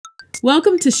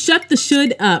Welcome to Shut the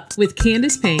Should Up with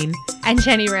Candace Payne and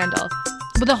Jenny Randall.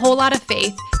 With a whole lot of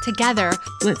faith, together,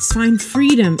 let's find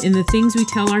freedom in the things we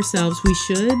tell ourselves we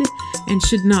should and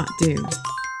should not do.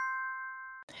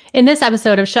 In this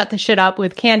episode of Shut the Shit Up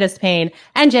with Candace Payne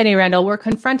and Jenny Randall, we're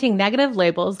confronting negative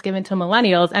labels given to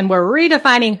millennials and we're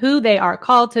redefining who they are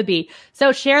called to be.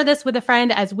 So share this with a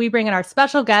friend as we bring in our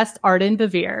special guest, Arden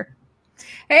Bevere.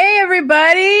 Hey,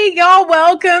 everybody. Y'all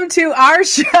welcome to our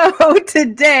show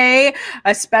today.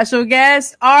 A special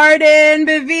guest, Arden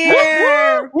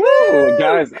Bevere. Woo!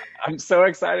 Guys, I'm so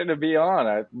excited to be on.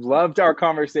 I loved our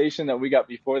conversation that we got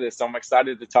before this, so I'm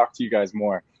excited to talk to you guys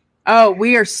more. Oh,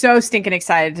 we are so stinking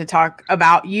excited to talk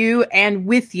about you and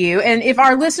with you. And if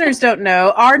our listeners don't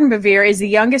know, Arden Bevere is the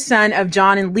youngest son of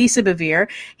John and Lisa Bevere.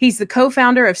 He's the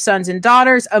co-founder of Sons and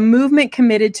Daughters, a movement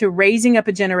committed to raising up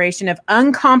a generation of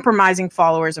uncompromising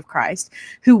followers of Christ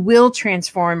who will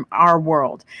transform our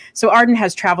world. So Arden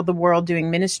has traveled the world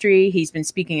doing ministry. He's been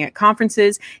speaking at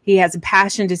conferences. He has a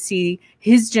passion to see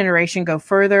his generation go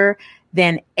further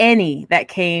than any that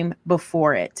came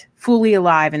before it. Fully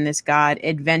alive in this God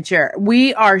adventure.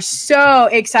 We are so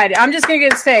excited. I'm just going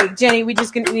to say, Jenny, we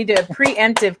just need a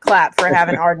preemptive clap for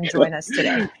having Arden join us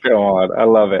today. Go on. I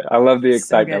love it. I love the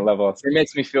excitement level. It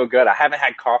makes me feel good. I haven't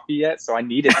had coffee yet, so I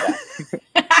needed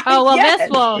that. Oh, well, yes.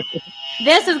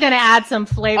 This is going to add some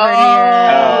flavor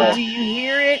to your... Do you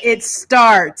hear it? It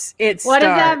starts. What does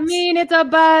that mean? It's a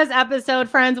buzz episode,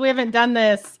 friends. We haven't done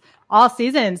this all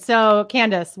season. So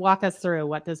Candace, walk us through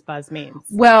what this buzz means.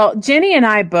 Well, Jenny and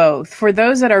I both, for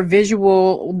those that are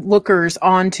visual lookers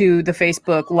onto the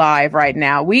Facebook Live right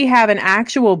now, we have an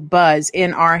actual buzz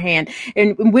in our hand.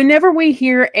 And whenever we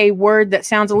hear a word that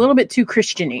sounds a little bit too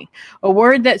Christian-y, a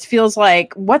word that feels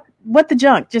like, what the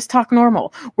junk, just talk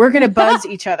normal, we're going to buzz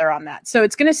each other on that. So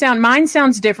it's going to sound, mine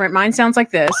sounds different. Mine sounds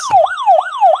like this.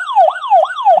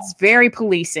 It's very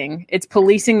policing. It's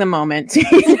policing the moment.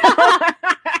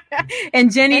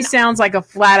 And Jenny sounds like a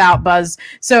flat out buzz.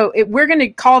 So we're going to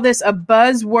call this a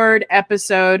buzzword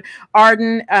episode.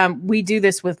 Arden, we do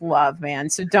this with love, man.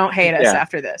 So don't hate us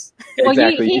after this. Well,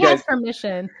 exactly. He has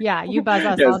permission. Yeah, you buzz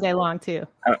us all day long too.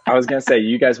 I was going to say,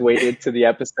 you guys waited to the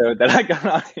episode that I got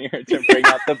on here to bring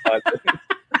out the buzz.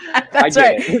 That's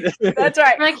right. That's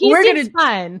right. Like he seems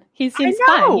fun. He seems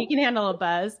fun. He can handle a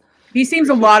buzz. He seems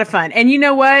a lot of fun. And you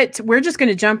know what? We're just going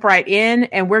to jump right in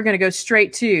and we're going to go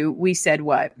straight to We Said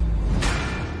What.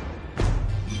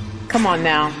 Come on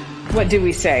now. What do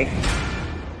we say?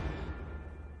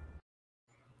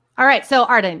 All right. So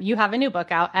Arden, you have a new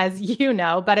book out, as you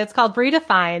know, but it's called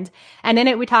Redefined. And in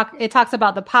it, it talks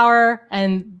about the power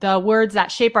and the words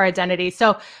that shape our identity.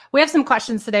 So we have some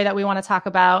questions today that we want to talk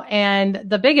about. And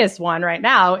the biggest one right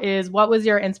now is, what was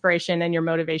your inspiration and your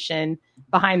motivation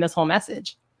behind this whole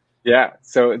message? Yeah.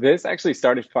 So this actually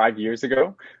started 5 years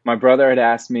ago. My brother had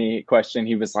asked me a question.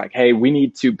 He was like, hey, we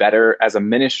need to better as a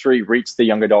ministry reach the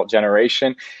young adult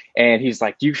generation. And he's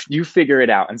like, you figure it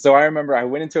out. And so I remember I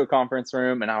went into a conference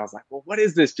room and I was like, well, what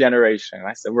is this generation? And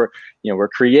I said, we're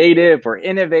creative, we're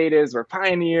innovators, we're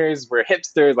pioneers, we're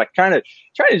hipsters, like kind of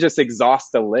trying to just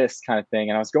exhaust the list kind of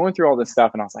thing. And I was going through all this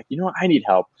stuff and I was like, you know what? I need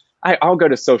help. I'll go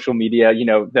to social media,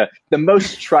 the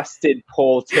most trusted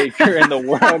poll taker in the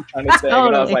world kind of thing.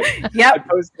 Totally. And I was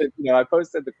like, I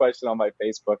posted the question on my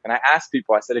Facebook and I asked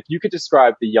people, I said, if you could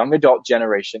describe the young adult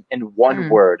generation in one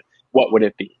word, what would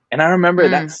it be? And I remember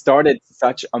that started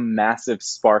such a massive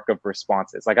spark of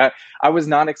responses. Like I was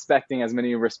not expecting as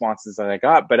many responses as I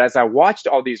got, but as I watched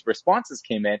all these responses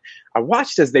came in, I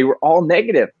watched as they were all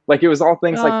negative. Like it was all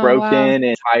things like broken,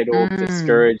 entitled,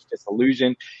 discouraged,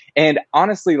 disillusioned. And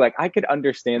honestly, like I could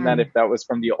understand that if that was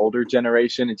from the older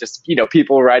generation and just,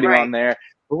 people writing on there.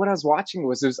 But what I was watching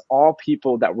was it was all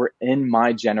people that were in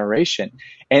my generation.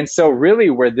 And so really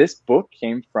where this book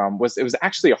came from was it was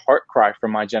actually a heart cry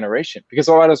from my generation, because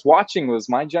what I was watching was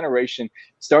my generation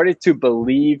started to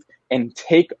believe and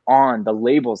take on the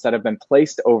labels that have been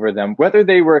placed over them, whether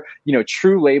they were,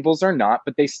 true labels or not,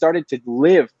 but they started to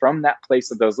live from that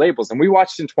place of those labels. And we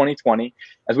watched in 2020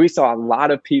 as we saw a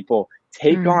lot of people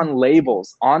take on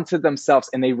labels onto themselves,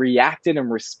 and they reacted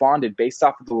and responded based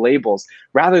off of the labels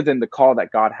rather than the call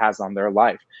that God has on their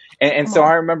life. And so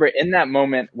I remember in that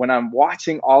moment when I'm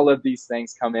watching all of these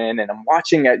things come in and I'm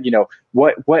watching at,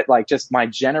 what like just my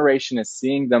generation is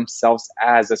seeing themselves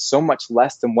as so much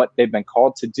less than what they've been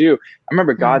called to do. I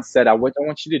remember God said, what I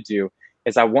want you to do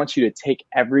is I want you to take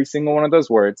every single one of those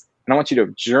words and I want you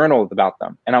to journal about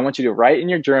them. And I want you to write in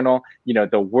your journal,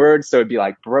 the words. So it'd be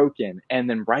like broken, and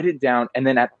then write it down. And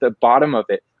then at the bottom of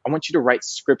it, I want you to write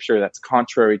scripture that's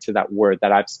contrary to that word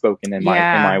that I've spoken in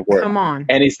my word. Come on.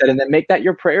 And he said, and then make that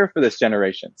your prayer for this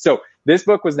generation. So this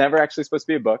book was never actually supposed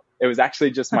to be a book. It was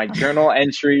actually just my journal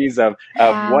entries of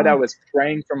what I was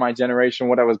praying for my generation,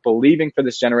 what I was believing for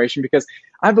this generation, because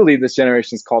I believe this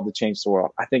generation is called to change the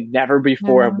world. I think never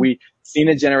before have we seen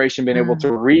a generation been able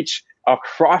to reach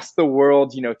across the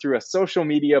world, through a social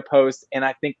media post. And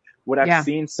I think what I've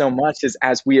seen so much is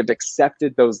as we have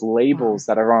accepted those labels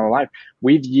that are on our life,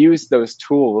 we've used those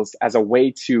tools as a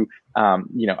way to,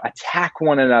 attack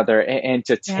one another and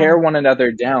to tear one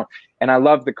another down. And I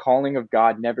love the calling of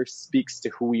God never speaks to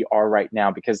who we are right now,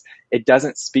 because it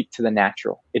doesn't speak to the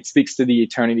natural. It speaks to the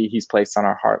eternity he's placed on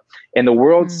our heart. And the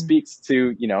world speaks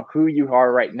to, who you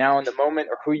are right now in the moment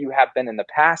or who you have been in the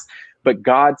past. But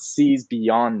God sees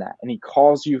beyond that, and he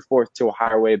calls you forth to a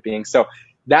higher way of being. So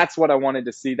that's what I wanted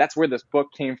to see. That's where this book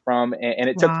came from. And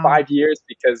it took 5 years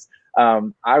because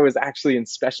I was actually in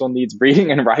special needs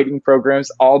reading and writing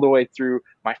programs all the way through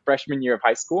my freshman year of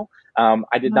high school.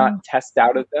 I did not test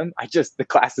out of them. The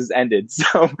classes ended.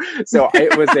 So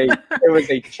it was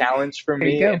a challenge for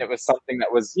me. And it was something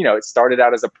that was, it started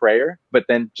out as a prayer, but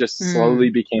then just slowly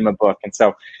became a book. And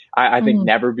so I think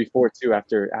never before too,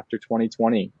 after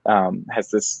 2020, has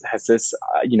this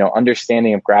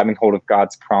understanding of grabbing hold of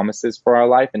God's promises for our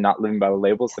life and not living by the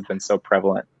labels have been so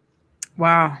prevalent.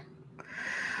 Wow.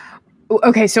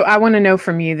 Okay, so I want to know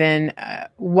from you then,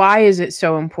 why is it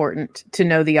so important to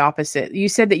know the opposite? You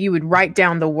said that you would write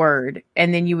down the word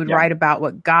and then you would write about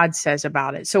what God says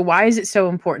about it. So why is it so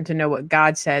important to know what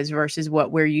God says versus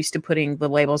what we're used to putting the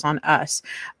labels on us?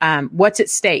 What's at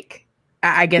stake?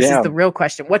 I guess is the real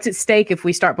question. What's at stake if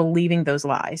we start believing those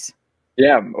lies?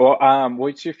 Yeah. Well,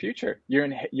 it's your future, your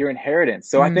inheritance.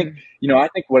 So I think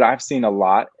what I've seen a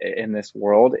lot in this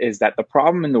world is that the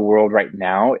problem in the world right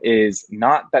now is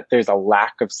not that there's a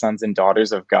lack of sons and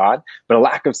daughters of God, but a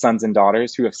lack of sons and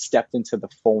daughters who have stepped into the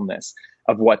fullness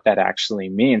of what that actually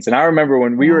means. And I remember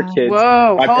when we were kids.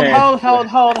 Whoa, hold.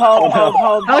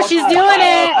 Oh, she's doing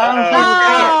it.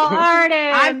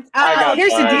 Arden.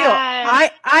 Here's the deal.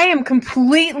 I am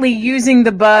completely using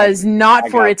the buzz not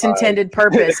for its intended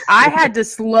purpose. I had to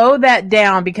slow that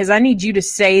down because I need you to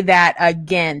say that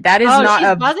again. That is not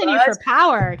a buzzing you for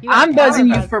power. I'm buzzing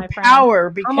you for power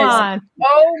because,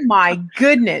 oh my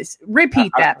goodness.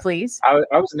 Repeat that, please. I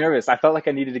was nervous. I felt like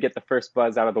I needed to get the first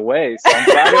buzz out of the way. So I'm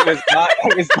glad it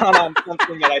was not on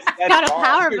something that I said. Got a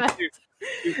power buzz.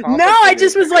 No, I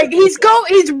just was like, he's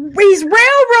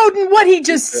railroading what he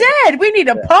just said. We need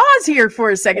to pause here for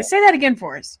a second. Say that again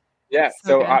for us. Yeah.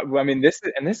 So,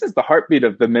 this is the heartbeat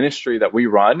of the ministry that we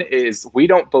run is we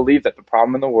don't believe that the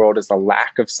problem in the world is the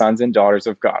lack of sons and daughters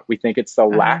of God. We think it's the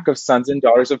lack of sons and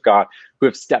daughters of God who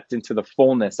have stepped into the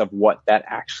fullness of what that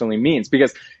actually means.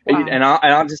 Because, and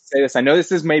I'll just say this, I know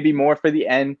this is maybe more for the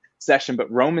end session, but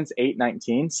Romans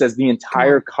 8:19 says the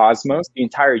entire cosmos, the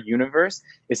entire universe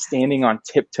is standing on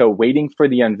tiptoe, waiting for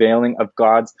the unveiling of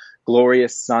God's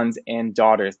glorious sons and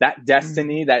daughters. That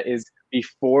destiny that is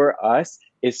before us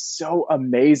is so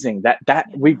amazing that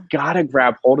we've got to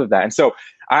grab hold of that. And so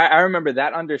I remember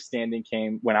that understanding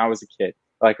came when I was a kid.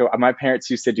 Like my parents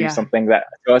used to do something that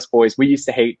to us boys, we used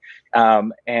to hate.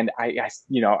 And I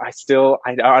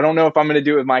don't know if I'm going to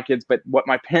do it with my kids, but what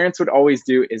my parents would always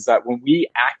do is that when we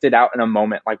acted out in a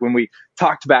moment, like when we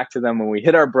talked back to them, when we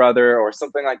hit our brother or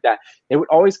something like that, they would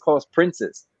always call us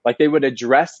princes. Like they would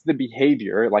address the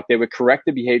behavior, like they would correct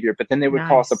the behavior, but then they would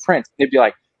call us a prince. They'd be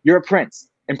like, "You're a prince."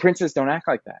 And princes don't act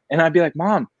like that. And I'd be like,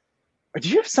 "Mom, do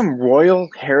you have some royal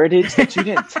heritage that you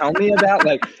didn't tell me about?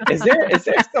 Like, is there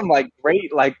some thing?"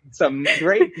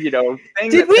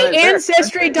 Did we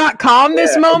Ancestry.com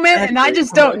this moment and I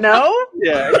just don't know?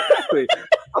 Yeah, exactly.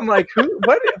 I'm like,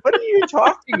 what are you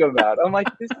talking about? I'm like,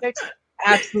 this makes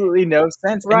absolutely no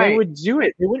sense. And they would do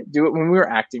it. They wouldn't do it when we were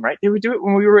acting right. They would do it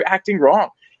when we were acting wrong.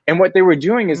 And what they were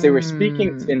doing is they were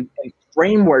speaking and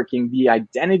frameworking the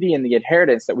identity and the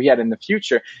inheritance that we had in the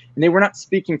future. And they were not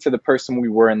speaking to the person we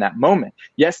were in that moment.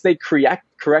 Yes, they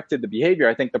corrected the behavior.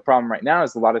 I think the problem right now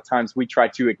is a lot of times we try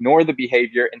to ignore the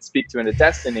behavior and speak to a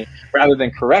destiny rather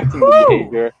than correcting the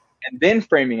behavior and then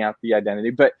framing out the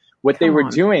identity. But what they were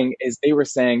doing is they were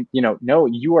saying, no,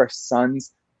 you are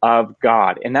sons of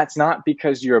God. And that's not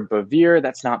because you're a Bevere.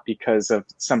 That's not because of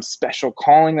some special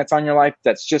calling that's on your life.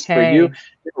 That's just for you.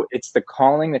 It's the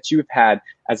calling that you've had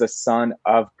as a son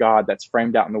of God that's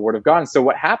framed out in the Word of God. And so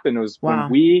what happened was when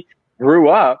we grew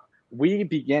up, we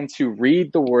began to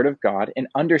read the Word of God and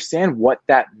understand what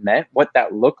that meant, what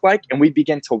that looked like. And we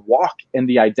began to walk in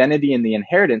the identity and the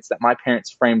inheritance that my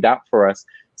parents framed out for us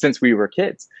since we were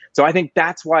kids. So I think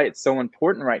that's why it's so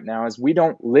important right now is we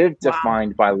don't live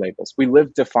defined by labels. We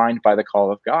live defined by the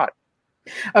call of God.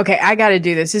 Okay, I got to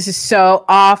do this. This is so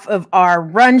off of our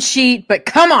run sheet, but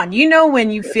come on. You know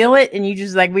when you feel it and you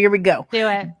just like, well, here we go. Do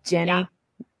it. Jenny,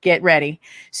 get ready.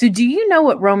 So do you know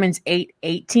what Romans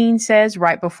 8:18 says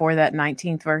right before that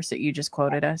 19th verse that you just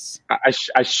quoted us?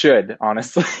 I should,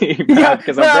 honestly.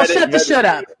 Well, shut the shut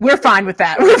up. We're fine with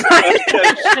that. We're fine.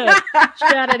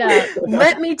 Shut it up.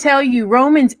 Let me tell you,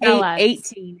 Romans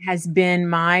 8:18 has been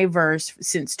my verse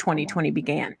since 2020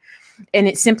 began. And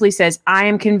it simply says, I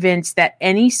am convinced that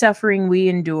any suffering we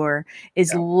endure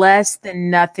is less than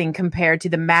nothing compared to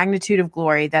the magnitude of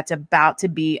glory that's about to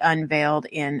be unveiled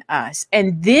in us.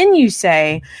 And then you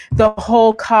say the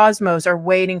whole cosmos are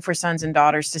waiting for sons and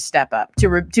daughters to step up,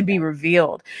 to be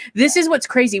revealed. This is what's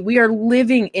crazy. We are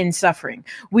living in suffering.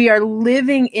 We are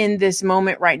living in this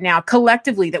moment right now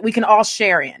collectively that we can all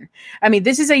share in. I mean,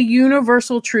 this is a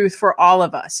universal truth for all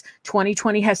of us.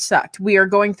 2020 has sucked. We are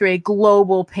going through a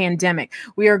global pandemic.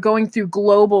 We are going through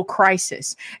global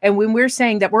crisis. And when we're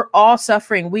saying that we're all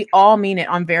suffering, we all mean it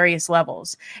on various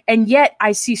levels. And yet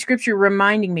I see scripture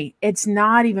reminding me it's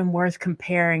not even worth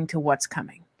comparing to what's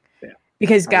coming.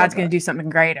 Because God's going to do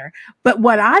something greater. But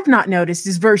what I've not noticed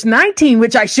is verse 19,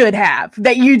 which I should have,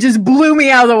 that you just blew me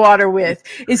out of the water with,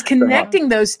 is connecting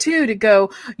those two to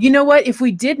go, you know what? If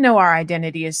we did know our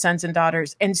identity as sons and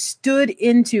daughters and stood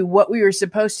into what we were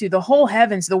supposed to, the whole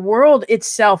heavens, the world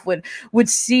itself would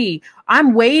see.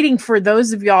 I'm waiting for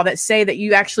those of y'all that say that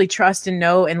you actually trust and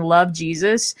know and love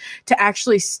Jesus to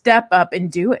actually step up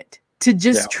and do it. To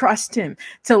just trust him,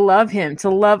 to love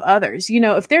others. You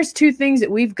know, if there's two things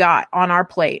that we've got on our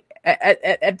plate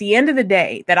at the end of the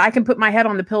day that I can put my head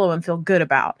on the pillow and feel good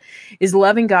about is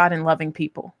loving God and loving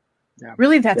people. Yeah.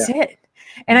 Really, that's it.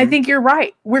 And I think you're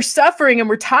right. We're suffering and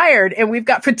we're tired and we've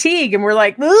got fatigue and we're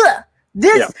like, ugh,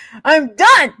 I'm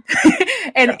done.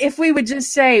 And if we would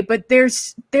just say, but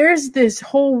there's this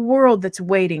whole world that's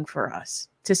waiting for us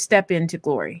to step into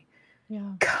glory.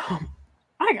 Yeah. Come.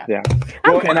 I got it.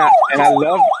 Well, and I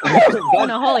love on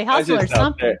a holy hustle or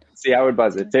something. See, I would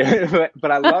buzz it too.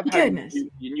 But I love how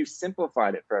you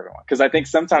simplified it for everyone. Because I think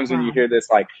sometimes when you hear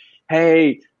this, like,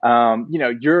 hey, you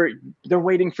know, they're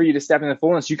waiting for you to step in the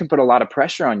fullness. You can put a lot of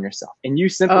pressure on yourself. And you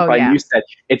simplify. You said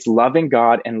it's loving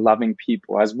God and loving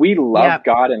people. As we love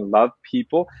God and love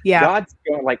people, God's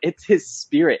going like it's His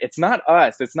Spirit. It's not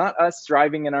us. It's not us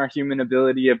striving in our human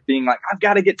ability of being like, I've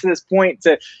got to get to this point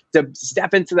to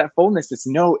step into that fullness.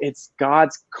 It's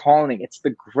God's calling. It's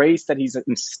the grace that He's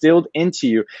instilled into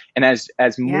you. And as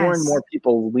more and more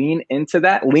people lean into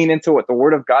what the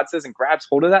Word of God says and grabs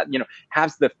hold of that, you know,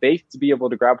 has the faith to be able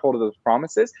to grab hold of those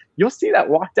promises, you'll see that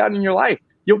walked out in your life.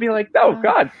 You'll be like, oh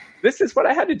God, this is what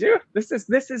I had to do. This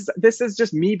is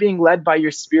just me being led by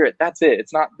your Spirit. That's it.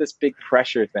 It's not this big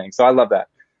pressure thing. So I love that.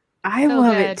 I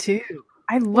love it too.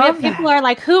 I love that. People are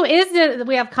like, who is it?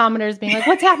 We have commenters being like,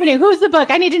 what's happening? Who's the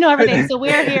book? I need to know everything. So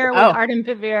we're here with Arden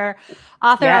Bevere,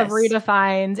 author of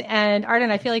Redefined. And Arden,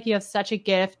 I feel like you have such a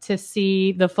gift to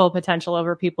see the full potential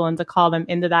over people and to call them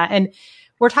into that. And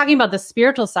we're talking about the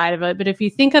spiritual side of it, but if you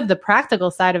think of the practical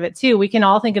side of it too, we can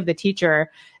all think of the teacher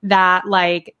that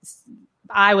like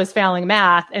I was failing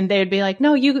math and they'd be like,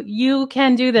 no, you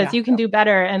can do this. You can do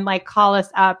better. And like call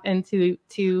us up into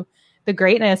the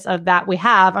greatness of that we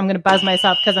have. I'm going to buzz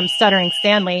myself because I'm stuttering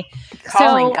Stanley.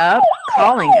 Calling up.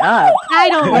 I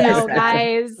don't know,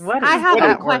 guys. I have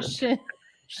a question.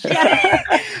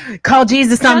 Call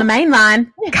Jesus on the main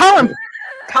line. Call him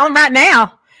right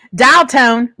now. Dial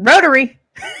tone, rotary.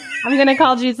 I'm going to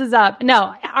call Jesus up.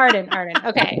 No, Arden.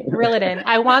 Okay, reel it in.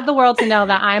 I want the world to know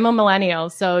that I'm a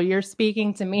millennial, so you're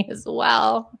speaking to me as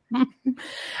well.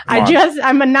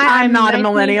 I'm not a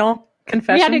millennial.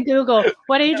 Confession. We had to Google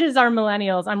what ages are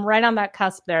millennials. I'm right on that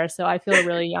cusp there, so I feel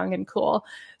really young and cool.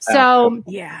 So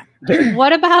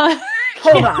what about?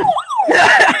 Hold on.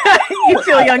 You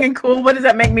feel young and cool. What does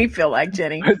that make me feel like,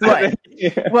 Jenny? What?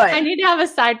 I need to have a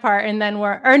side part, and then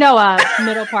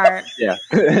middle part. Yeah.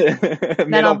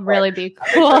 That'll really be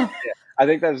cool. I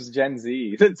think that's Gen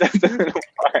Z.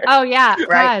 Oh yeah,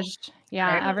 right.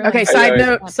 Yeah. Okay. Side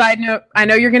note. I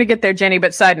know you're going to get there, Jenny,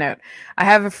 but side note, I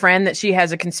have a friend that she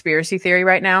has a conspiracy theory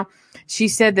right now. She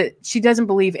said that she doesn't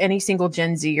believe any single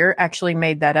Gen Zer actually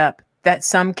made that up, that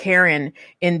some Karen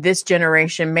in this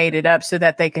generation made it up so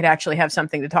that they could actually have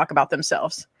something to talk about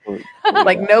themselves.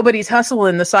 Like nobody's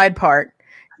hustling the side part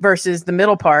versus the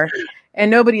middle part,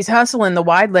 and nobody's hustling the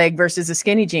wide leg versus the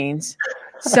skinny jeans.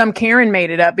 Some Karen made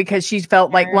it up because she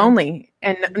felt like lonely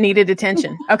and needed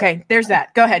attention. Okay, there's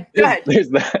that. Go ahead. There's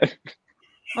that.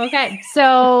 Okay,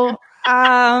 so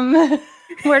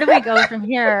Where do we go from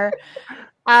here?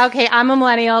 Okay, I'm a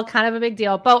millennial, kind of a big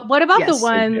deal. But what about the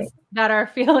ones that are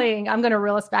feeling, I'm going to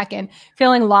reel us back in,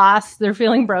 feeling lost, they're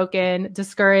feeling broken,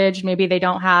 discouraged, maybe they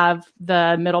don't have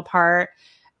the middle part.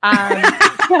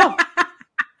 I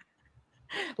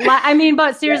mean,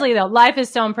 but seriously though, life is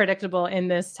so unpredictable in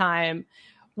this time.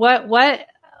 What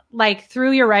like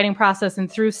through your writing process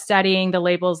and through studying the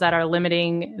labels that are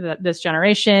limiting this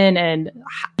generation, and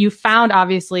you found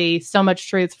obviously so much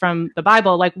truth from the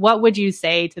Bible, like what would you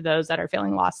say to those that are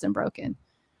feeling lost and broken?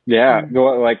 Yeah,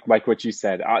 like what you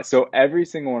said. So every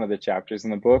single one of the chapters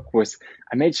in the book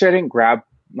I made sure I didn't grab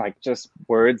like just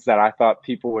words that I thought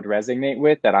people would resonate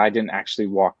with that I didn't actually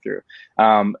walk through.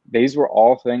 These were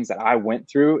all things that I went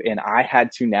through and I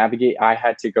had to navigate. I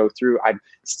had to go through. I'm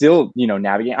still,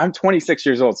 navigating. I'm 26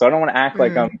 years old, so I don't want to act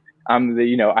like I'm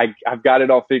the, I've got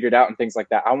it all figured out and things like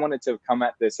that. I wanted to come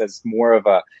at this as more of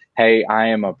a, hey, I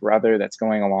am a brother that's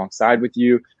going alongside with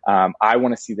you. I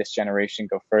want to see this generation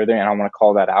go further, and I want to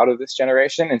call that out of this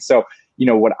generation. And so,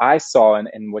 what I saw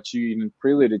and what you even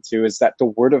preluded to is that the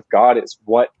word of God is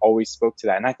what always spoke to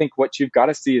that. And I think what you've got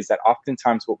to see is that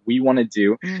oftentimes what we want to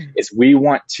do is we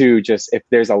want to just, if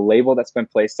there's a label that's been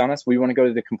placed on us, we want to go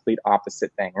to the complete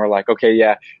opposite thing. We're like, okay,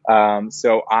 yeah.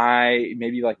 So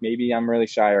maybe I'm really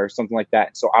shy or something like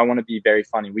that. So I want to be very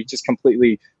funny. We just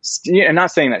completely, and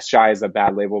not saying that shy is a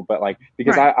bad label, but like,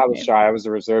 because I was shy, I was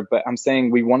a reserve, but I'm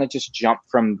saying we want to just jump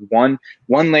from one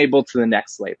label to the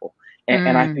next label.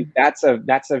 And I think that's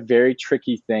a very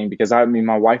tricky thing, because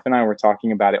my wife and I were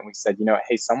talking about it, and we said,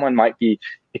 hey, someone might be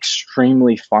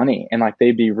extremely funny and like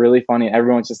they'd be really funny, and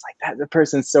everyone's just like, the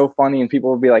person's so funny, and people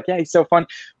will be like, yeah, he's so fun.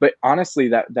 But honestly,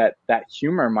 that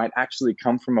humor might actually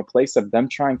come from a place of them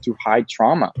trying to hide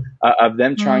trauma, of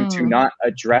them trying to not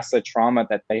address a trauma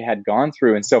that they had gone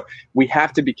through. And so we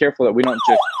have to be careful that we don't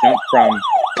just jump from,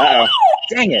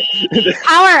 dang it.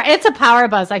 It's a power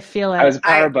buzz. I feel it. It was a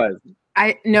power buzz.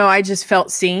 I just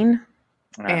felt seen.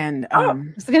 And I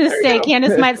was going to say,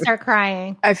 Candace might start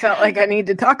crying. I felt like I need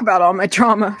to talk about all my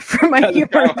trauma from my humor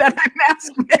that I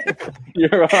masked with.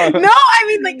 You're wrong. No, I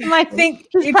mean, I think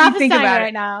if you think about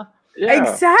right now. Yeah.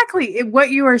 Exactly. What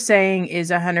you are saying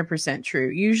is 100% true.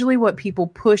 Usually what people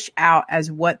push out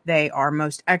as what they are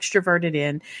most extroverted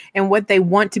in and what they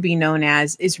want to be known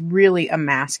as is really a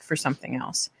mask for something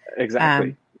else.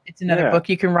 Exactly. It's another book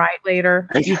you can write later.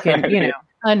 You can,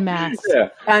 unmasked. Yeah.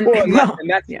 And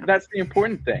that's the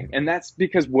important thing. And that's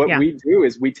because what we do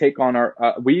is we take on our,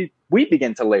 we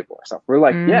begin to label ourselves. We're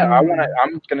like, I'm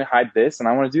going to hide this and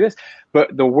I want to do this.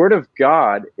 But the word of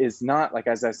God is not, like,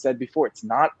 as I said before, it's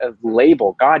not a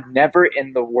label. God never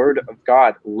in the word of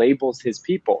God labels his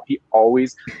people. He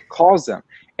always calls them.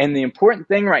 And the important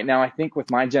thing right now, I think, with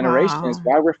my generation is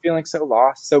why we're feeling so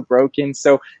lost, so broken,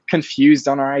 so confused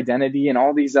on our identity and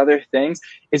all these other things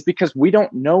is because we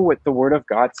don't know what the word of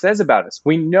God says about us.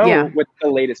 We know what the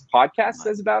latest podcast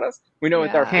says about us. We know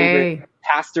what our favorite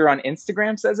pastor on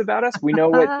Instagram says about us. We know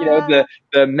what,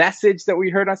 the message that we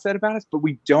heard said about us, but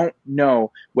we don't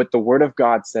know what the word of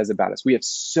God says about us. We have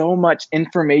so much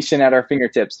information at our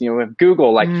fingertips. With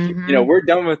Google, we're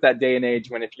done with that day and age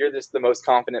when if you're just the most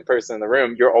confident person in the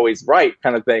room, you're always right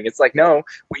kind of thing. It's like, no,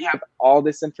 we have all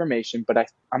this information, but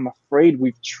I'm afraid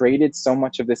we've traded so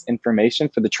much of this information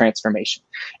for the transformation.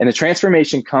 And the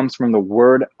transformation comes from the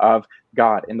word of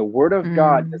God. And the word of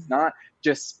God does not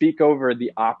just speak over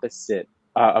the opposite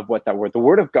of what that word. The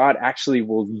word of God actually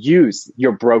will use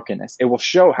your brokenness. It will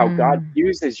show how God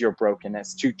uses your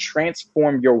brokenness to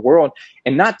transform your world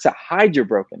and not to hide your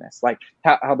brokenness. Like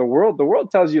how the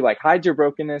world tells you, like, hide your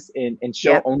brokenness and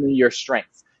show only your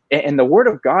strengths. And the word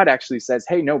of God actually says,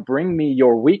 hey, no, bring me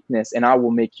your weakness and I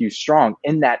will make you strong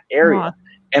in that area.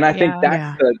 And I think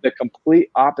that's the complete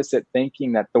opposite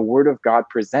thinking that the word of God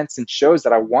presents and shows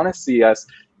that I want to see us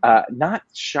not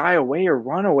shy away or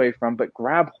run away from, but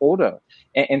grab hold of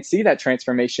and see that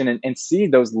transformation and see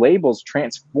those labels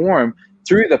transform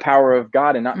through the power of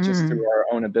God and not just through our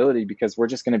own ability, because we're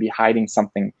just going to be hiding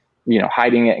something,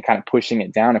 hiding it and kind of pushing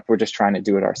it down if we're just trying to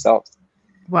do it ourselves.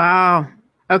 Wow.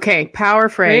 Okay. Power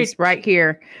phrase right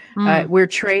here. We're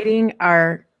trading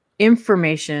our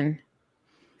information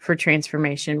for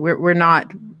transformation. We're not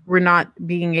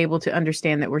being able to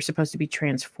understand that we're supposed to be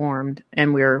transformed,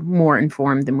 and we're more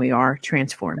informed than we are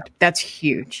transformed. That's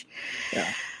huge. Yeah.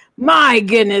 My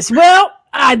goodness. Well,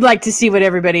 I'd like to see what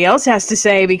everybody else has to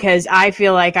say, because I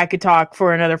feel like I could talk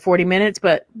for another 40 minutes,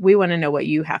 but we want to know what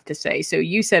you have to say. So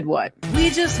you said what? We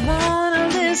just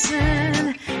want to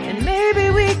listen, and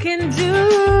maybe we can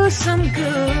do some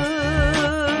good.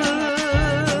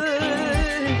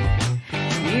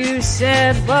 You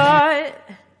said what?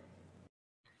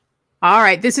 All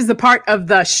right. This is the part of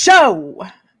the show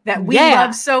that we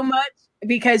love so much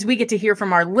because we get to hear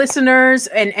from our listeners.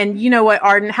 And you know what,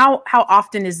 Arden, how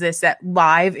often is this that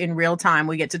live in real time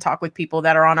we get to talk with people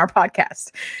that are on our podcast?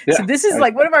 Yeah. So this is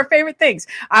like one of our favorite things.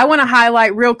 I want to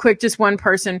highlight real quick just one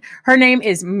person. Her name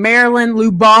is Marilyn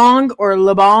Lubong or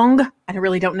Lubong. I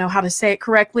really don't know how to say it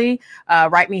correctly.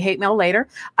 Write me hate mail later.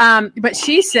 But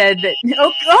she said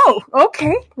that,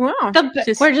 okay. Wow.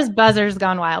 We're just buzzers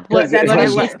gone wild. What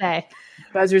did she say?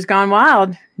 Buzzers Gone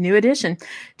Wild, new edition,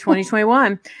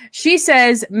 2021. She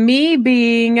says, me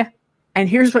being, and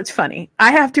here's what's funny.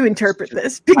 I have to interpret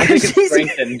this because she's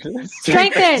strengthened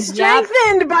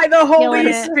by the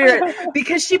Holy Spirit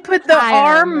because she put the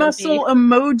arm muscle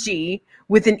emoji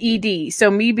with an ED. So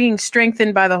me being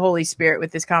strengthened by the Holy Spirit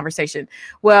with this conversation.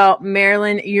 Well,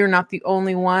 Marilyn, you're not the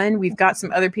only one. We've got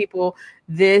some other people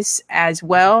this as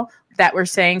well that were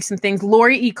saying some things.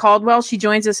 Lori E. Caldwell, she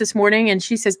joins us this morning and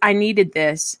she says, I needed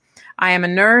this. I am a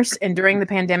nurse and during the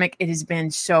pandemic, it has been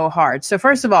so hard. So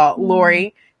first of all,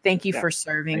 Lori, thank you for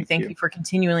serving. Thank you for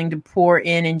continuing to pour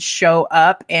in and show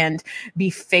up and be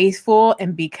faithful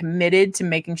and be committed to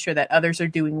making sure that others are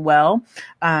doing well.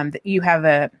 That you have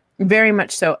a very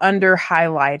much so under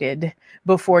highlighted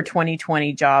before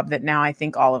 2020 job that now I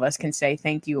think all of us can say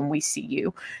thank you and we see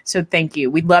you. So thank you.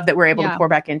 We love that we're able to pour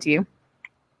back into you.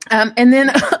 And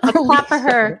then clap for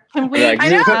her. Can we? I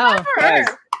know, clap for her.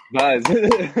 Buzz.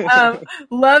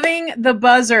 Loving the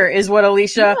buzzer is what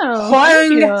Alicia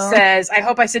Huang says. I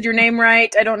hope I said your name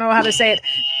right. I don't know how to say it.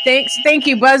 Thank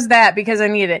you. Buzz that because I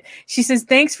need it. She says,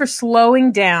 thanks for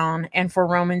slowing down and for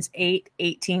Romans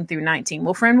 8:18 through 19.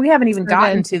 Well, friend, we haven't even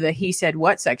gotten to the he said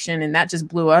what section, and that just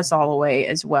blew us all away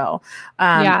as well.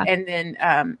 And then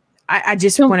I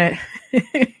just want to.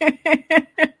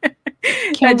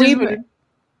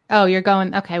 Oh, you're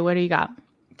going. Okay. What do you got?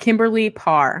 Kimberly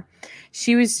Parr.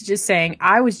 She was just saying,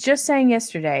 I was just saying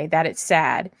yesterday that it's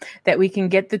sad that we can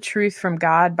get the truth from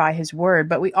God by his word,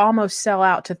 but we almost sell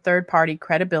out to third party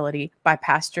credibility by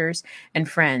pastors and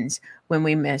friends when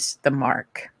we miss the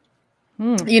mark.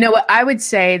 You know what? I would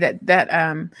say that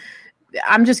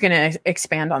I'm just going to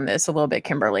expand on this a little bit,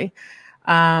 Kimberly.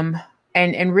 And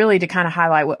really to kind of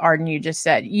highlight what Arden, you just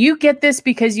said. You get this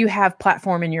because you have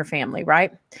platform in your family,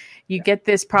 right? You get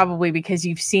this probably because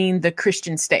you've seen the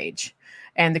Christian stage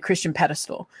and the Christian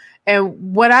pedestal.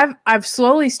 And what I've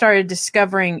slowly started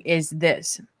discovering is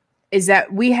that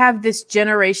we have this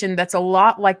generation that's a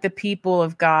lot like the people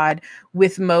of God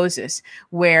with Moses,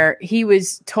 where he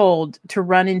was told to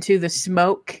run into the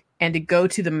smoke and to go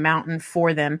to the mountain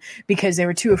for them because they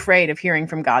were too afraid of hearing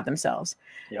from God themselves.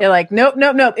 Yep. They're like, nope.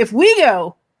 If we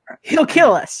go, he'll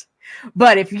kill us.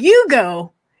 But if you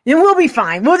go, then we'll be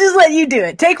fine. We'll just let you do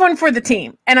it. Take one for the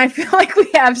team. And I feel like we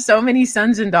have so many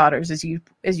sons and daughters, as you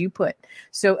put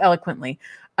so eloquently,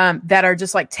 that are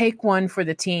just like, take one for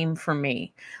the team for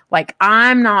me. Like,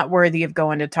 I'm not worthy of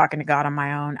going to talking to God on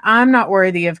my own. I'm not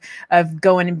worthy of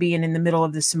going and being in the middle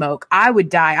of the smoke. I would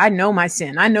die. I know my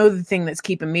sin. I know the thing that's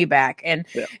keeping me back.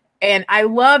 And I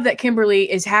love that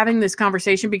Kimberly is having this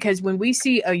conversation because when we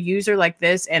see a user like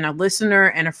this and a listener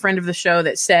and a friend of the show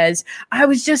that says, I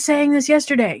was just saying this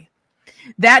yesterday,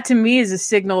 that to me is a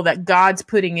signal that God's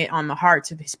putting it on the hearts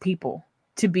of his people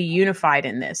to be unified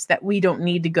in this, that we don't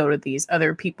need to go to these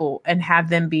other people and have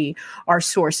them be our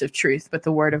source of truth, but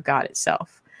the word of God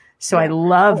itself. So I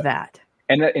love that.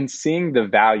 And seeing the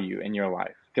value in your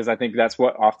life. Because I think that's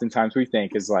what oftentimes we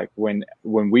think is like when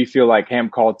we feel like, hey, I'm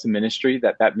called to ministry,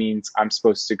 that means I'm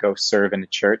supposed to go serve in a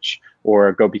church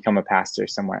or go become a pastor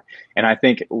somewhere. And I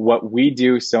think what we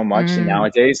do so much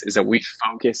nowadays is that we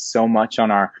focus so much on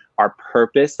our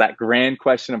purpose, that grand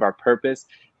question of our purpose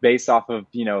based off of,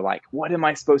 like, what am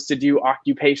I supposed to do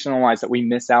occupational-wise, that we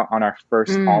miss out on our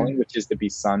first calling, which is to be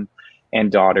son and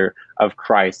daughter of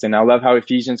Christ. And I love how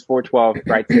Ephesians 4:12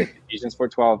 writes it. Ephesians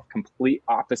 4:12, complete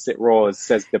opposite role. It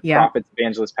says the prophets,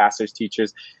 evangelists, pastors,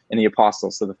 teachers, and the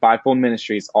apostles. So the fivefold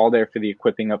ministry is all there for the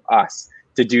equipping of us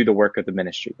to do the work of the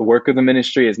ministry. The work of the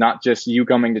ministry is not just you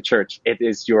coming to church. It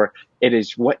is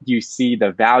what you see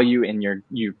the value in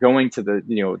you going to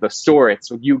the store.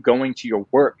 It's you going to your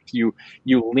work, you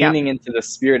leaning into the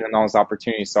Spirit and all those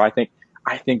opportunities. So I think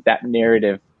that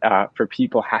narrative for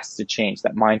people has to change,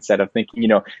 that mindset of thinking,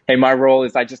 hey, my role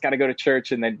is I just got to go to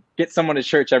church and then get someone to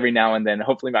church every now and then.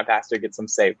 Hopefully my pastor gets them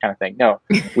saved kind of thing. No,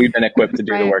 we've been equipped to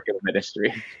do the work of the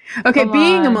ministry. Okay.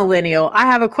 Being a millennial, I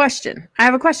have a question.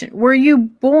 Were you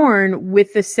born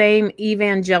with the same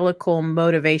evangelical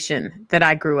motivation that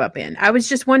I grew up in? I was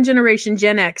just one generation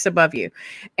Gen X above you.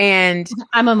 And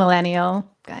I'm a millennial.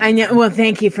 Guys. I know. Well,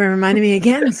 thank you for reminding me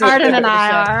again. Arden and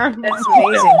I are. That's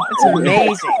amazing. That's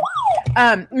amazing.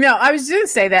 No, I was going to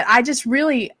say that I just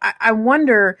really, I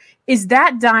wonder, is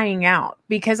that dying out?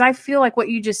 Because I feel like what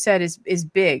you just said is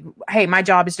big. Hey, my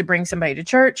job is to bring somebody to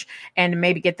church and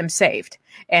maybe get them saved.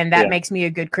 And that makes me a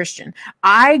good Christian.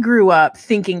 I grew up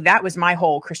thinking that was my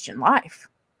whole Christian life.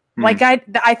 Like I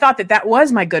thought that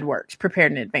was my good works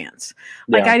prepared in advance.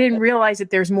 Like I didn't realize that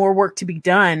there's more work to be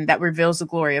done that reveals the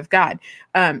glory of God.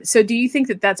 So do you think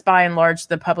that that's by and large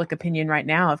the public opinion right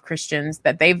now of Christians,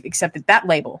 that they've accepted that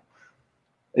label?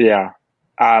 Yeah.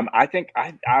 I think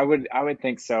I would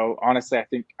think so. Honestly, I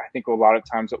think a lot of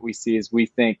times what we see is we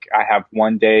think I have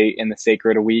one day in the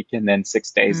sacred a week and then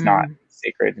 6 days not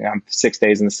sacred. And I'm 6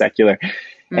 days in the secular.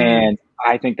 And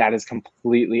I think that is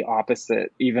completely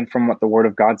opposite, even from what the Word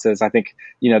of God says. I think,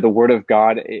 the Word of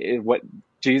God, what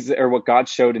God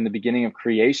showed in the beginning of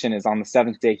creation is on the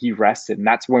seventh day he rested, and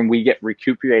that's when we get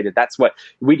recuperated. That's what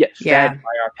we get fed by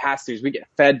our pastors. We get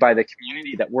fed by the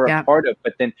community that we're a part of.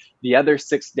 But then the other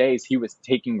 6 days he was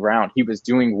taking ground. He was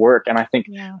doing work. And I think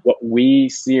what we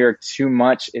see too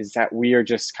much is that we are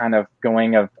just kind of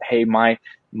going of, hey,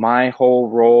 my whole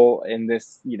role in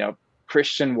this,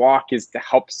 Christian walk is to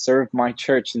help serve my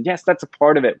church. And yes, that's a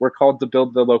part of it. We're called to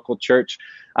build the local church,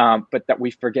 but that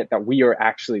we forget that we are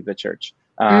actually the church.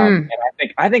 And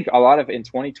I think a lot of in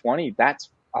 2020, that's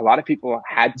a lot of people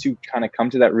had to kind of come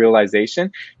to that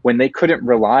realization when they couldn't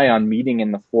rely on meeting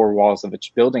in the four walls of a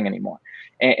building anymore.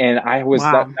 And I was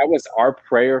that was our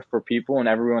prayer for people and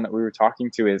everyone that we were talking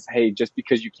to is, hey, just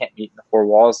because you can't meet in the four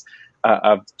walls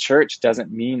of church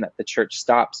doesn't mean that the church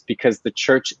stops, because the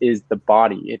church is the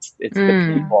body. It's the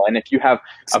people. And if you have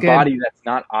body that's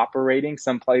not operating,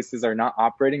 some places are not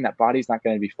operating, that body's not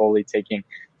going to be fully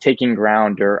taking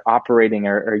ground or operating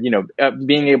or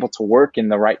being able to work in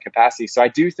the right capacity. So I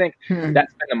do think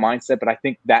that's been the mindset, but I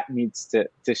think that needs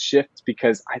to shift,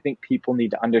 because I think people need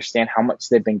to understand how much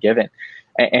they've been given.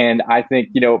 And I think,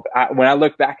 when I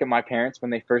look back at my parents,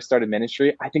 when they first started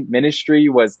ministry, I think ministry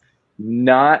was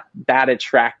not that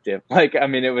attractive. Like, I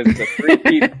mean, it was the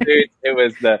three-piece suits. It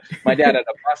was my dad had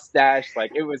a mustache.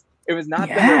 Like, it was not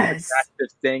the most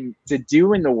attractive thing to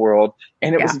do in the world.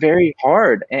 And it was very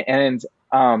hard. And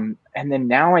then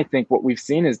now I think what we've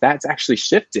seen is that's actually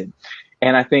shifted.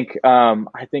 And I think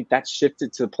that's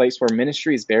shifted to the place where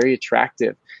ministry is very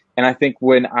attractive. And I think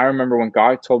I remember when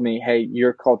God told me, hey,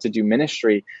 you're called to do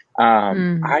ministry,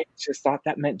 I just thought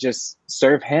that meant just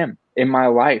serve him in my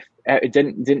life. It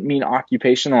didn't mean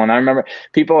occupational. And I remember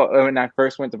people, when I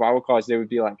first went to Bible college, they would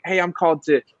be like, hey, I'm called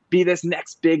to be this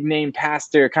next big name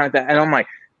pastor, kind of that. And I'm like,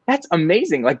 that's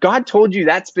amazing. Like, God told you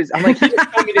that's I'm like, he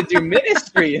just told me to do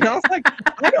ministry. And I was like,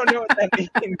 I don't know what that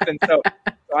means. And so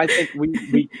I think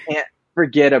we can't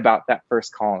forget about that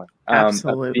first calling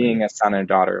of being a son and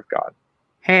daughter of God.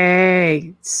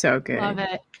 Hey, so good. Love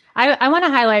it. I want to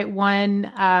highlight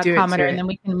one commenter and then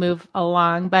we can move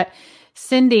along. But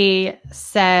Cindy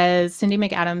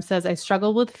McAdams says, I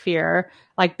struggle with fear,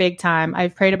 like big time.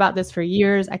 I've prayed about this for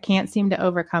years. I can't seem to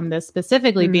overcome this,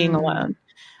 specifically being alone.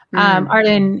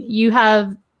 Arden,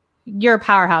 you're a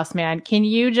powerhouse, man. Can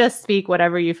you just speak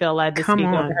whatever you feel led to speak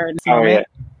over her in this moment?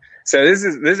 Yeah. So this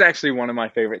is actually one of my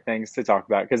favorite things to talk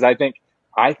about, because I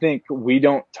think we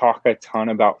don't talk a ton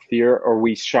about fear, or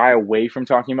we shy away from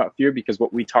talking about fear, because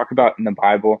what we talk about in the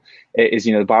Bible is,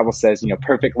 the Bible says,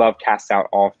 perfect love casts out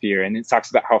all fear. And it talks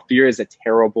about how fear is a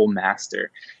terrible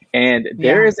master. And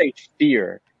there is a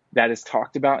fear that is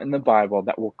talked about in the Bible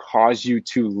that will cause you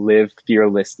to live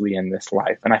fearlessly in this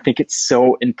life. And I think it's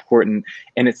so important,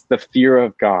 and it's the fear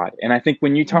of God. And I think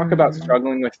when you talk about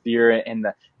struggling with fear and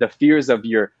the fears of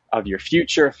your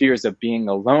future, fears of being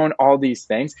alone, all these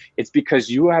things, it's because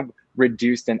you have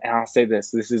reduced, and I'll say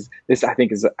this I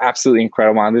think is absolutely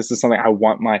incredible. And this is something I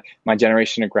want my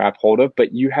generation to grab hold of,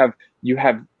 but you have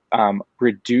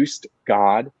reduced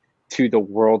God to the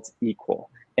world's equal.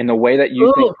 In the way that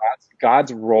you think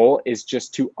God's role is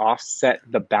just to offset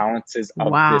the balances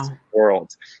of this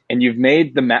world. And you've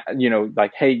made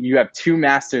like, hey, you have two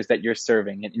masters that you're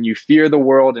serving, and you fear the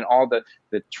world and all the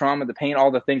trauma, the pain,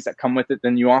 all the things that come with it.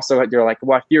 Then you're like,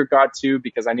 well, I fear God too,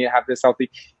 because I need to have this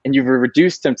healthy. And you've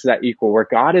reduced him to that equal, where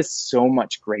God is so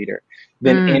much greater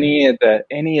than any of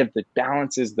the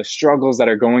balances, the struggles that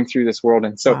are going through this world.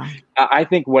 And so I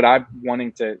think what I'm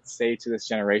wanting to say to this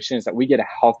generation is that we get a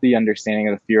healthy understanding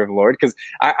of the fear of the Lord. Because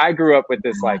I grew up with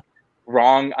this like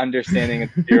wrong understanding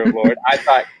of the fear of the Lord.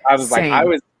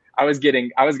 I was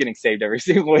getting saved every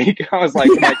single week. I was like,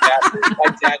 my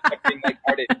dad kept being like,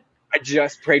 Arden, I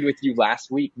just prayed with you last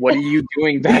week. What are you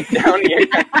doing back down here?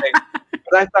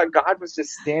 But I thought God was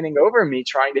just standing over me,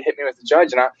 trying to hit me with a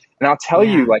judge. And I'll tell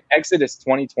you, like Exodus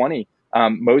 20:20,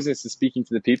 Moses is speaking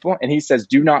to the people, and he says,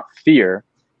 "Do not fear,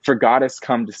 for God has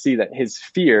come to see that his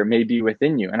fear may be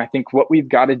within you. And I think what we've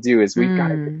got to do is we've got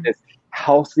to get this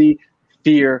healthy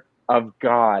fear of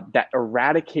God that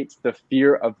eradicates the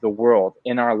fear of the world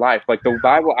in our life. Like the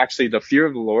Bible, actually, the fear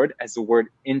of the Lord as the word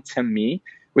into me,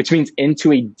 which means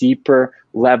into a deeper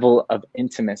level of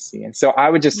intimacy. And so I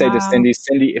would just say to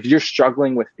Cindy, if you're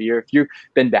struggling with fear, if you've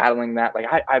been battling that, like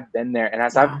I've been there. And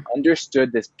as I've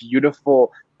understood this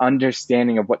beautiful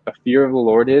understanding of what the fear of the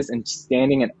Lord is and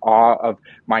standing in awe of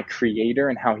my creator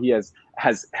and how he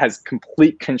has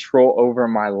complete control over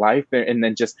my life, and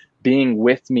then just being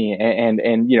with me and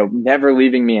never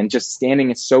leaving me and just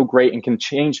standing is so great and can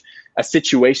change a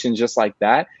situation just like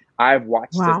that. I've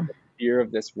watched this. Fear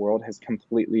of this world has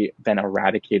completely been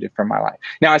eradicated from my life.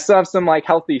 Now I still have some like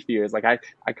healthy fears. Like I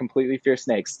completely fear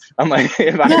snakes. I'm like,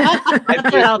 if I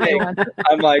fear snakes,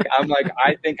 I'm like,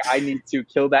 I think I need to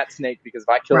kill that snake, because if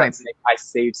I kill that snake, I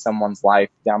save someone's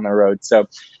life down the road. So,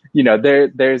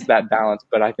 there's that balance.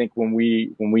 But I think when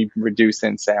we reduce it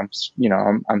and say,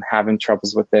 I'm having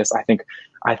troubles with this, I think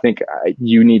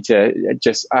you need to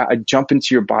just jump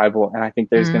into your Bible, and I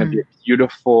think there's going to be a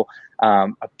beautiful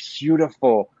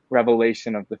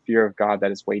revelation of the fear of God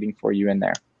that is waiting for you in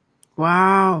there.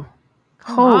 Wow.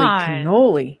 Holy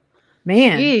cannoli.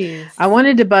 Man, Jeez. I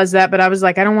wanted to buzz that, but I was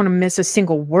like, I don't want to miss a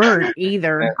single word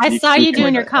either. I saw you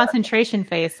doing your concentration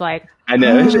face, like I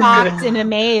know, shocked and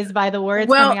amazed by the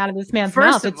words coming out of this man's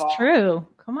mouth. It's true.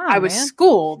 Come on, I was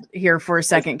schooled here for a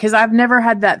second, because I've never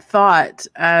had that thought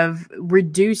of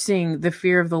reducing the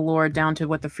fear of the Lord down to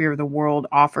what the fear of the world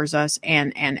offers us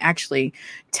and actually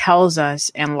tells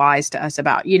us and lies to us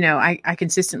about. I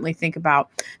consistently think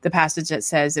about the passage that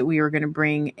says that we are going to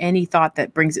bring any thought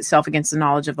that brings itself against the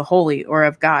knowledge of the holy or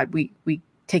of God. We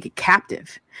take it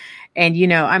captive. And,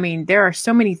 there are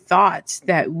so many thoughts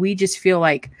that we just feel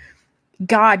like,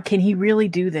 God, can he really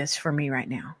do this for me right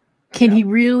now? Can he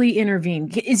really intervene?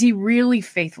 Is he really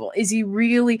faithful? Is he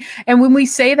really? And when we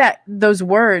say those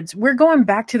words, we're going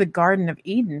back to the Garden of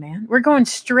Eden, man. We're going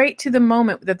straight to the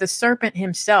moment that the serpent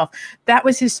himself, that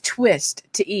was his twist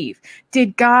to Eve.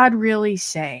 Did God really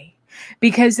say?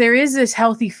 Because there is this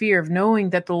healthy fear of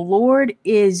knowing that the Lord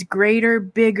is greater,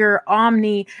 bigger,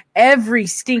 omni, every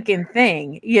stinking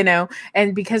thing,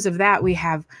 and because of that, we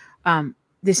have,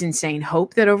 this insane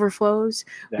hope that overflows.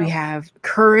 Yeah. We have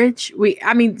courage.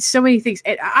 So many things.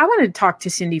 And I want to talk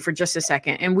to Cindy for just a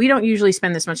second. And we don't usually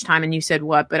spend this much time, and you said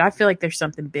what, but I feel like there's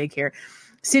something big here.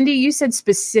 Cindy, you said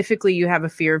specifically you have a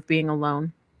fear of being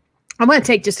alone. I want to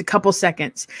take just a couple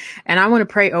seconds, and I want to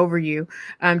pray over you,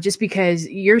 just because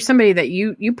you're somebody that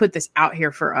you put this out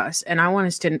here for us, and I want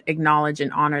us to acknowledge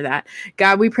and honor that.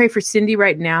 God, we pray for Cindy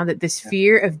right now that this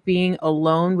fear of being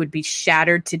alone would be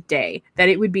shattered today, that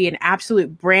it would be an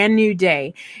absolute brand new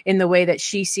day in the way that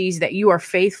she sees that you are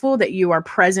faithful, that you are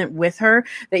present with her,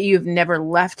 that you have never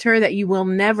left her, that you will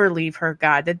never leave her,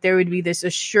 God, that there would be this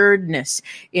assuredness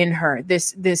in her,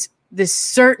 this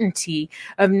certainty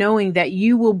of knowing that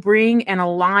you will bring and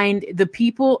align the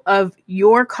people of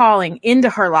your calling into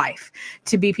her life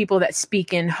to be people that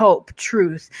speak in hope,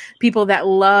 truth, people that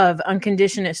love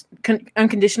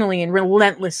unconditionally and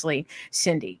relentlessly.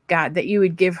 Cindy, God, that you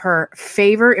would give her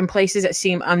favor in places that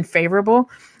seem unfavorable,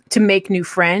 to make new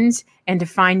friends and to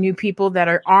find new people that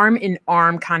are arm in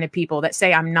arm kind of people that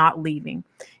say, I'm not leaving.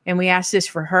 And we ask this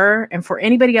for her and for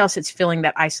anybody else that's feeling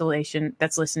that isolation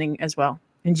that's listening as well.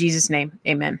 In Jesus' name,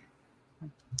 amen.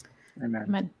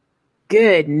 Amen.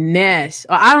 Goodness.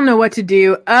 Well, I don't know what to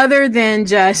do other than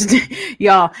just,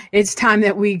 y'all, it's time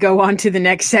that we go on to the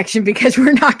next section, because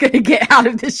we're not going to get out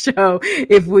of the show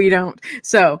if we don't.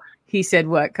 So he said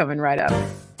what? Coming right up.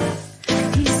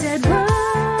 He said what?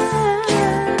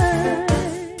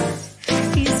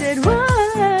 He said what?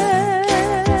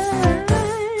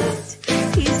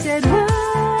 He said what?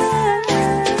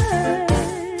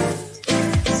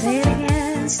 Say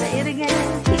it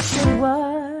again. He said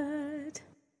what?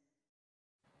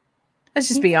 Let's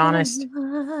just be honest.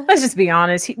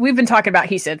 We've been talking about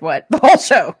he said what the whole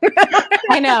show.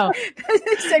 I know.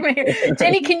 This segment here.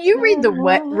 Jenny, can you read the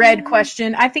red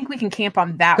question? I think we can camp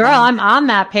on that Girl, one. I'm on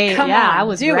that page. Come yeah, on, I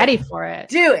was ready for it.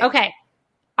 Do it. Okay.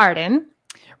 Arden,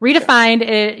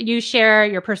 Redefined, you share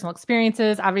your personal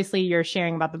experiences. Obviously, you're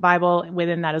sharing about the Bible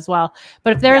within that as well.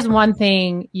 But if there's one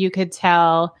thing you could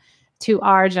tell to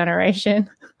our generation,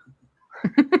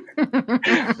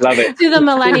 love it, to the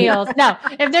millennials. No,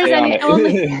 if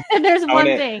there's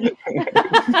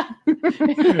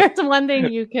one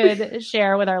thing you could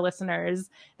share with our listeners,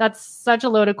 that's such a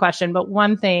loaded question. But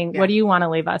one thing, what do you want to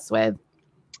leave us with?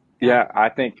 Yeah, I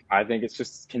think it's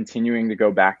just continuing to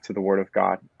go back to the Word of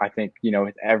God. I think,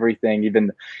 with everything,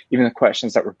 even the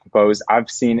questions that were proposed,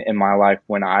 I've seen in my life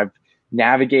when I've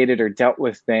navigated or dealt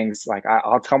with things, like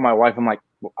I'll tell my wife, I'm like,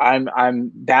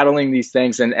 I'm battling these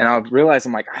things, and I'll realize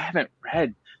I'm like, I haven't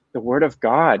read the Word of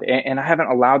God, and I haven't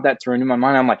allowed that to renew my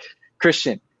mind. I'm like,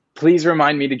 Christian, please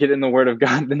remind me to get in the Word of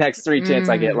God the next three chance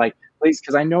I get, like, please,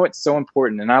 because I know it's so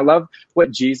important. And I love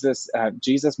what Jesus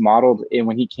modeled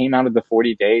when he came out of the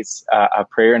 40 days of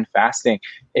prayer and fasting.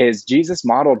 Is Jesus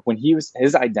modeled when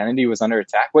his identity was under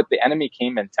attack, what the enemy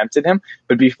came and tempted him,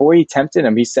 but before he tempted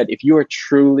him, he said, if you are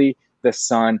truly the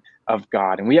Son of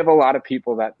God. And we have a lot of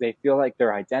people that they feel like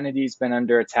their identity's been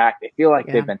under attack. They feel like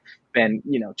they've been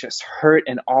just hurt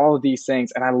and all of these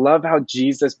things. And I love how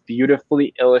Jesus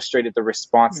beautifully illustrated the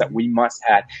response that we must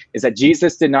have, is that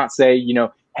Jesus did not say,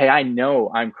 hey, I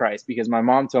know I'm Christ because my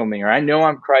mom told me, or I know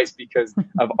I'm Christ because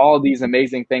of all these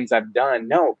amazing things I've done.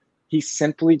 No, he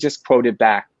simply just quoted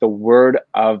back the Word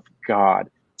of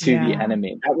God to the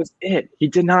enemy. That was it. He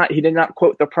did not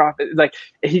quote the prophet. Like,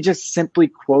 he just simply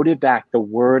quoted back the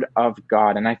Word of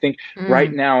God. And I think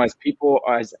right now, as people,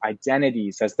 as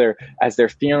identities, as they're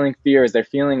feeling fear, as they're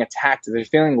feeling attacked, as they're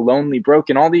feeling lonely,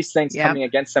 broken, all these things coming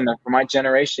against them, and for my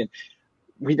generation,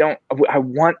 I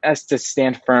want us to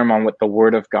stand firm on what the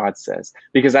Word of God says,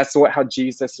 because that's how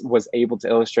Jesus was able to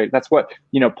illustrate. That's what,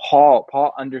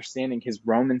 Paul understanding his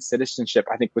Roman citizenship,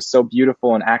 I think was so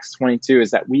beautiful in Acts 22,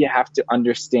 is that we have to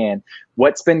understand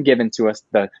what's been given to us,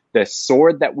 the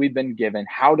sword that we've been given,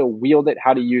 how to wield it,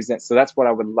 how to use it. So that's what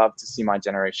I would love to see my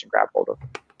generation grab hold of.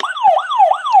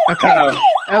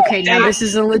 Okay. Now this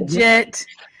is a legit.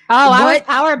 I was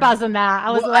power buzzing that.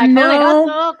 I was like,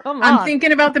 no, come on. I'm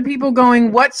thinking about the people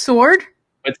going, what sword?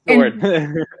 What sword?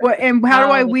 And how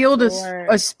do I wield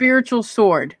a spiritual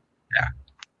sword? Yeah.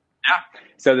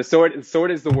 So the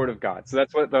sword is the Word of God. So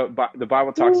that's what the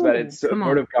Bible talks about. The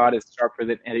Word of God is sharper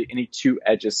than any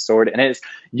two-edged sword, and it is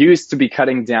used to be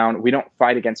cutting down. We don't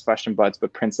fight against flesh and blood,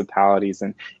 but principalities.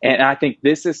 And I think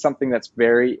this is something that's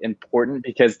very important,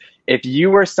 because if you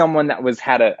were someone that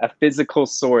had a physical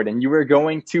sword and you were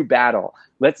going to battle,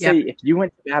 let's say if you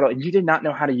went to battle and you did not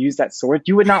know how to use that sword,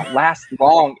 you would not last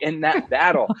long in that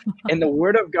battle. And the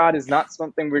Word of God is not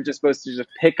something we're just supposed to just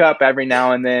pick up every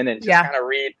now and then and just kind of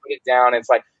read, put it down. It's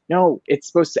like, no, it's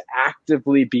supposed to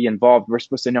actively be involved. We're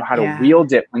supposed to know how to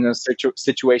wield it in those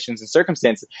situations and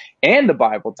circumstances. And the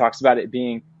Bible talks about it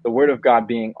being the Word of God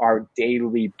being our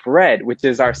daily bread, which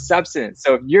is our substance.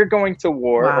 So if you're going to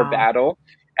war or battle,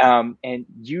 and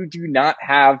you do not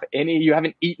have you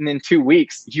haven't eaten in 2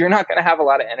 weeks, you're not going to have a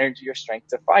lot of energy or strength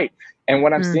to fight. And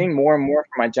what I'm seeing more and more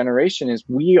from my generation is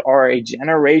we are a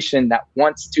generation that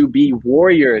wants to be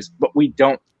warriors, but we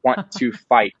don't want to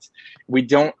fight. We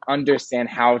don't understand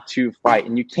how to fight.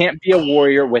 And you can't be a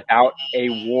warrior without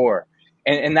a war.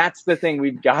 And that's the thing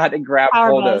we've got to grab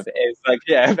hold of. Is like,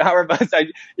 power buzz.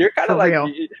 You're kind of like,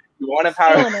 you want to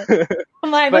power.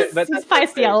 I'm like, this is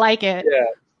feisty. I like it.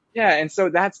 Yeah, and so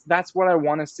that's what I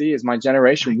want to see is my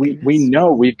generation. We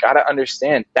know we've got to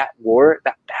understand that war,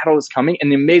 that battle is coming. And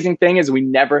the amazing thing is we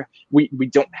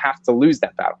don't have to lose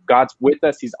that battle. God's with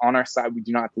us. He's on our side. We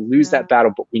do not have to lose that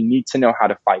battle, but we need to know how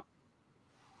to fight.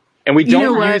 And we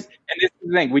don't and this is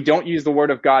the thing, we don't use the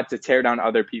Word of God to tear down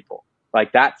other people.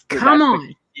 Like that's the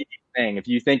key thing. If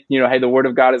you think, hey, the Word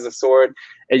of God is a sword,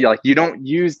 and you don't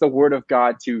use the Word of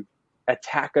God to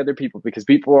attack other people, because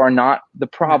people are not the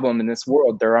problem in this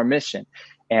world. They're our mission.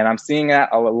 And I'm seeing that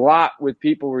a lot with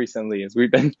people recently, as we've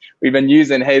been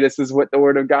using, hey, this is what the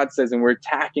Word of God says, and we're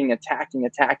attacking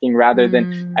rather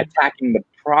than attacking the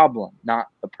problem, not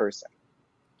the person.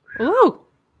 Ooh.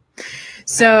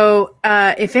 So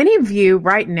if any of you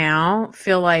right now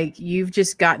feel like you've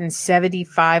just gotten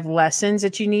 75 lessons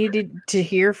that you needed to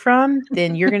hear from,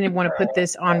 then you're going to want to put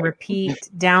this on repeat,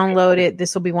 download it.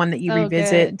 This will be one that you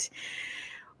revisit. Good.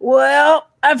 Well,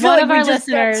 I feel like we just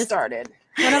got started.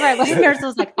 One of our listeners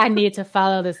was like, I need to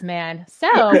follow this man.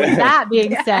 So with that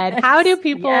being said, how do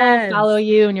people follow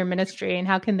you and your ministry, and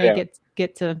how can they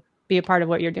get to be a part of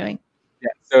what you're doing? Yeah.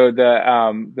 So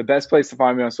the best place to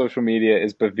find me on social media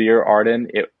is Bevere Arden.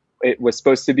 It was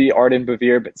supposed to be Arden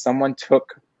Bevere, but someone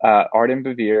took Arden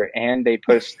Bevere and they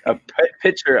pushed a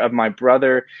picture of my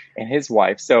brother and his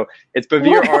wife. So it's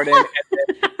Bevere Arden.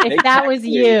 And if that was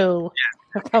you,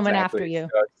 coming after you.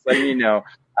 So just letting you know.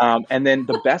 And then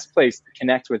the best place to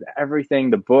connect with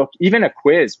everything, the book, even a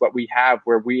quiz, what we have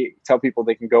where we tell people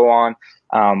they can go on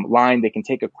line, they can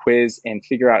take a quiz and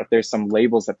figure out if there's some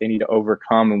labels that they need to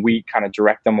overcome. And we kind of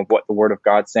direct them of what the Word of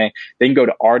God's saying. They can go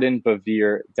to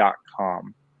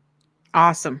ardenbevere.com.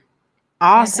 Awesome.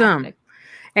 Fantastic.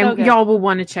 And good. y'all will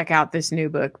want to check out this new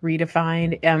book,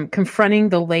 Redefined, Confronting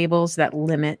the Labels That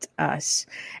Limit Us.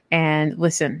 And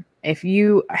listen, if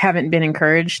you haven't been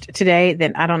encouraged today,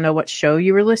 then I don't know what show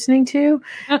you were listening to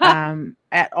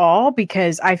at all,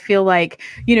 because I feel like,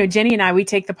 Jenny and I, we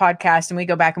take the podcast and we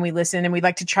go back and we listen, and we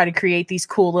like to try to create these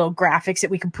cool little graphics that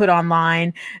we can put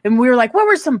online. And we were like, what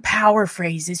were some power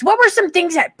phrases? What were some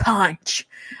things that punch?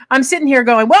 I'm sitting here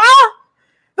going, well,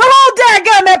 the whole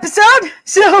daggum episode.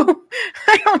 So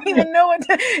I don't even know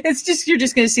it's just, you're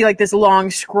just going to see like this long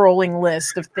scrolling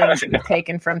list of things that we've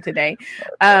taken from today.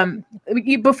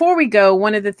 Before we go,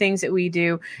 one of the things that we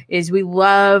do is we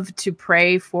love to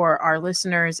pray for our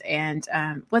listeners, and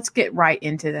let's get right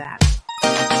into that.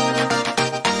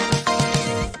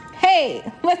 Hey,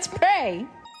 let's pray.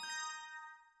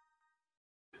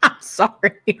 I'm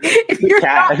sorry. If you're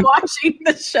not watching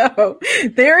the show,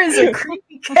 there is a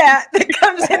creepy cat that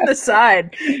comes in the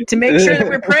side to make sure that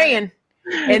we're praying,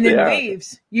 and then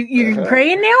leaves. You're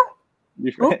praying now?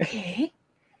 Okay.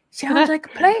 Sounds like a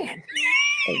plan.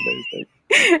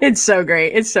 It's so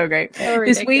great. It's so great.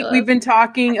 This week, we've been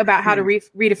talking about how to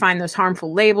redefine those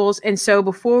harmful labels. And so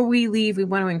before we leave, we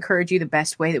want to encourage you the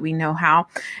best way that we know how.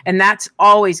 And that's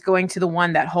always going to the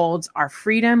one that holds our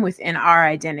freedom within our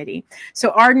identity. So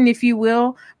Arden, if you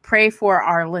will, pray for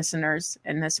our listeners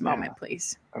in this moment,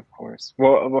 please. Of course.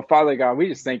 Well, Father God, we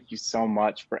just thank you so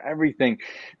much for everything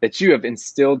that you have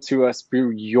instilled to us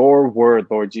through your word,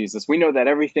 Lord Jesus. We know that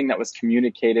everything that was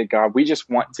communicated, God, we just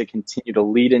want to continue to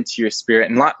lead into your spirit.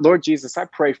 And Lord Jesus, I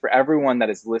pray for everyone that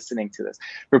is listening to this,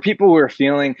 for people who are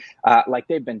feeling like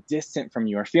they've been distant from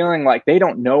you, or feeling like they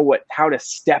don't know how to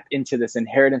step into this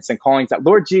inheritance and callings, that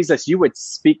Lord Jesus, you would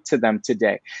speak to them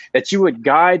today, that you would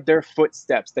guide their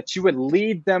footsteps, that you would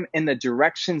lead them in the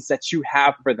directions that you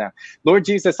have for them. Lord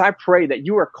Jesus, I pray that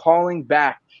you are calling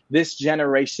back this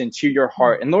generation to your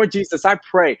heart. And Lord Jesus, I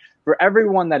pray for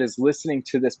everyone that is listening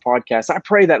to this podcast. I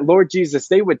pray that, Lord Jesus,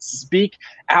 they would speak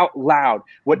out loud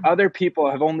what other people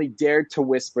have only dared to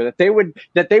whisper, that they would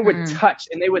touch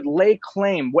and they would lay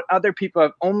claim what other people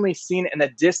have only seen in the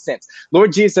distance.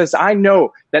 Lord Jesus, I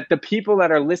know that the people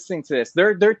that are listening to this,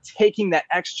 they're taking that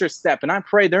extra step. And I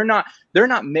pray they're not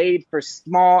made for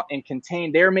small and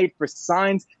contained. They're made for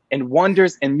signs and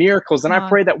wonders and miracles. And I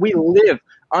pray that we live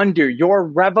under your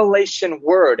revelation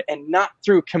word and not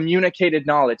through communicated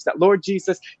knowledge, that Lord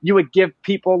Jesus, you would give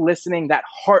people listening that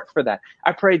heart for that.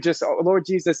 I pray just, Lord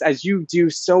Jesus, as you do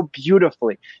so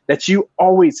beautifully, that you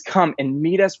always come and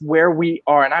meet us where we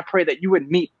are. And I pray that you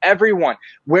would meet everyone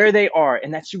where they are,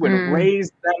 and that you would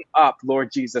raise them up,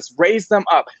 Lord Jesus, raise them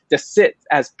up to sit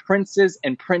as princes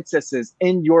and princesses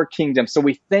in your kingdom. So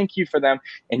we thank you for them.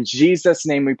 In Jesus'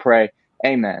 name we pray.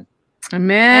 Amen.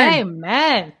 Amen.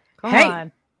 Amen. Come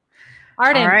on.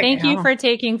 Arden, thank you for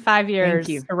taking 5 years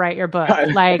to write your book.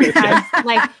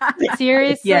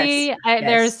 Seriously,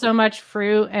 there's so much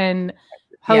fruit and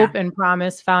hope and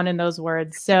promise found in those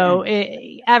words. So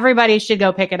everybody should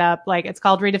go pick it up. It's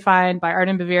called Redefined by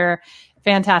Arden Bevere.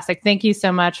 Fantastic. Thank you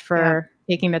so much for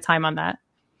taking the time on that.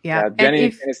 Yeah.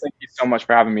 Jenny, thank you so much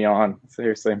for having me on.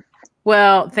 Seriously.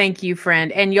 Well, thank you,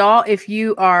 friend. And y'all, if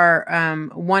you are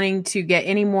wanting to get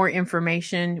any more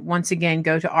information, once again,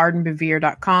 go to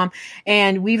ardenbevere.com.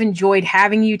 And we've enjoyed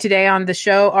having you today on the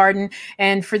show, Arden.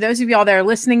 And for those of y'all that are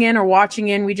listening in or watching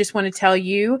in, we just want to tell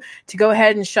you to go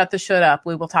ahead and shut the shit up.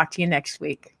 We will talk to you next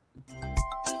week.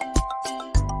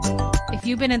 If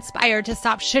you've been inspired to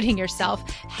stop shitting yourself,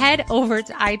 head over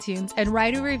to iTunes and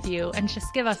write a review and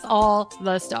just give us all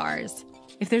the stars.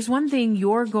 If there's one thing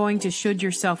you're going to should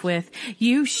yourself with,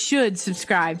 you should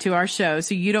subscribe to our show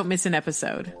so you don't miss an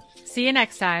episode. See you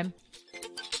next time.